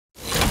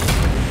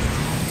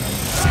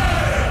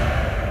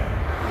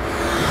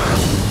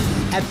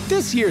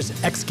this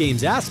year's X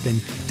Games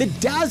Aspen, the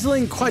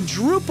dazzling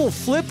quadruple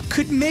flip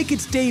could make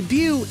its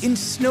debut in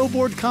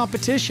snowboard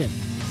competition.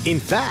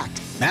 In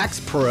fact, Max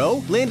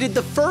Parrot landed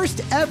the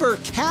first ever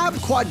cab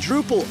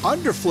quadruple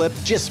underflip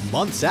just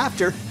months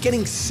after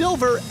getting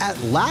silver at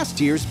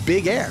last year's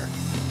Big Air.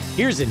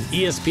 Here's an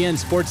ESPN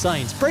Sports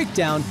Science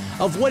breakdown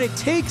of what it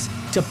takes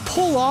to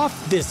pull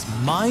off this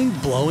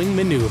mind-blowing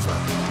maneuver.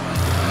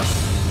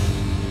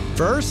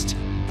 First,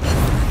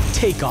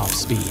 takeoff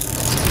speed.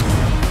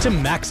 To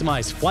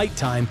maximize flight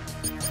time,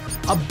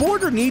 a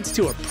boarder needs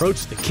to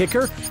approach the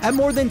kicker at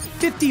more than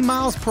 50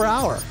 miles per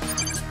hour.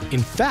 In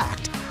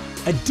fact,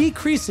 a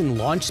decrease in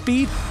launch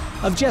speed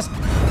of just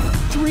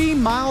 3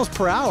 miles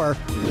per hour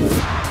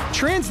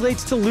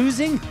translates to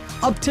losing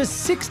up to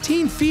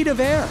 16 feet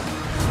of air.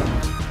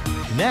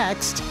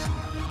 Next,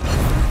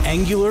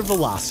 angular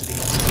velocity.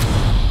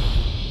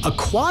 A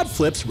quad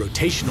flip's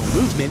rotational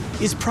movement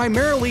is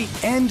primarily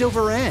end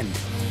over end.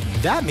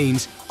 That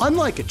means,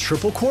 unlike a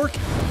triple cork,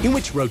 in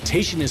which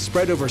rotation is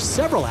spread over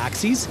several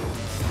axes,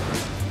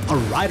 a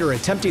rider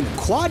attempting the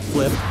quad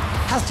flip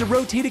has to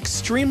rotate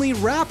extremely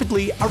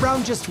rapidly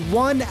around just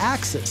one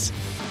axis.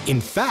 In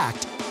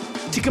fact,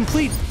 to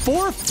complete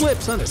 4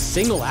 flips on a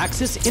single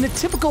axis in a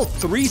typical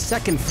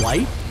 3-second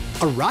flight,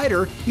 a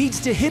rider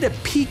needs to hit a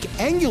peak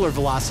angular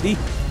velocity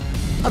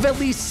of at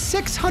least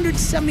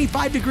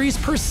 675 degrees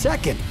per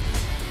second.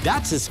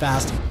 That's as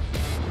fast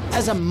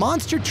as a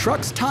monster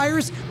truck's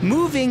tires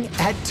moving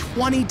at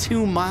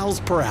 22 miles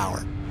per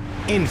hour.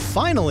 And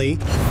finally,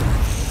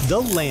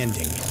 the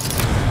landing.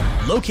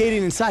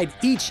 Located inside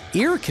each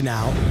ear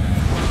canal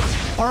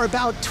are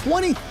about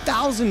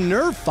 20,000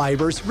 nerve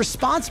fibers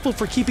responsible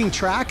for keeping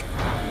track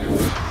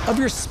of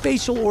your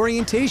spatial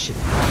orientation.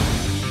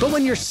 But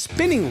when you're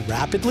spinning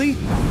rapidly,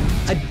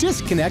 a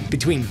disconnect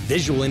between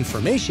visual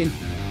information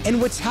and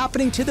what's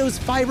happening to those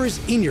fibers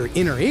in your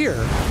inner ear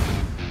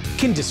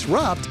can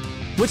disrupt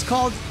what's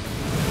called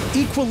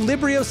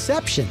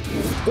equilibrioception,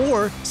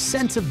 or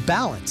sense of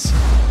balance.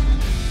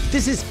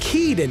 This is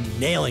key to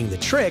nailing the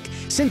trick,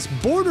 since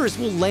boarders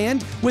will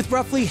land with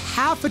roughly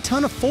half a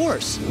ton of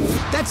force.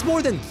 That's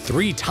more than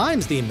 3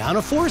 times the amount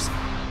of force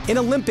an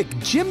Olympic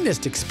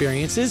gymnast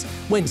experiences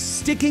when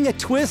sticking a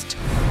twist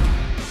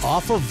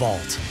off a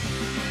vault.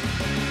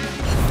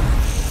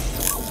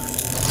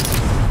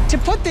 To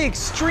put the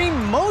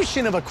extreme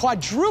motion of a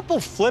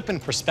quadruple flip in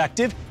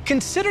perspective,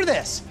 consider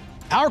this.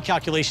 Our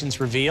calculations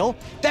reveal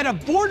that a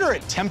boarder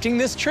attempting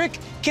this trick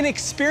can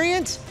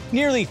experience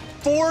nearly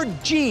 4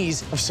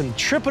 Gs of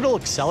centripetal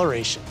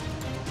acceleration.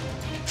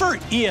 For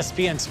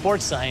ESPN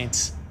Sports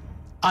Science,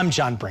 I'm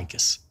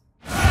Brenkus.